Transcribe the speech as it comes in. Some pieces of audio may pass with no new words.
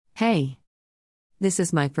Hey, this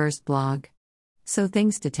is my first blog. So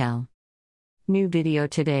things to tell. New video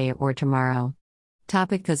today or tomorrow.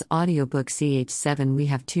 Topic: cause audiobook CH7 we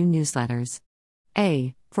have two newsletters.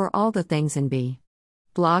 A, for all the things, and B,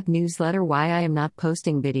 blog newsletter. Why I am not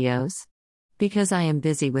posting videos? Because I am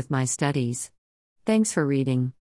busy with my studies. Thanks for reading.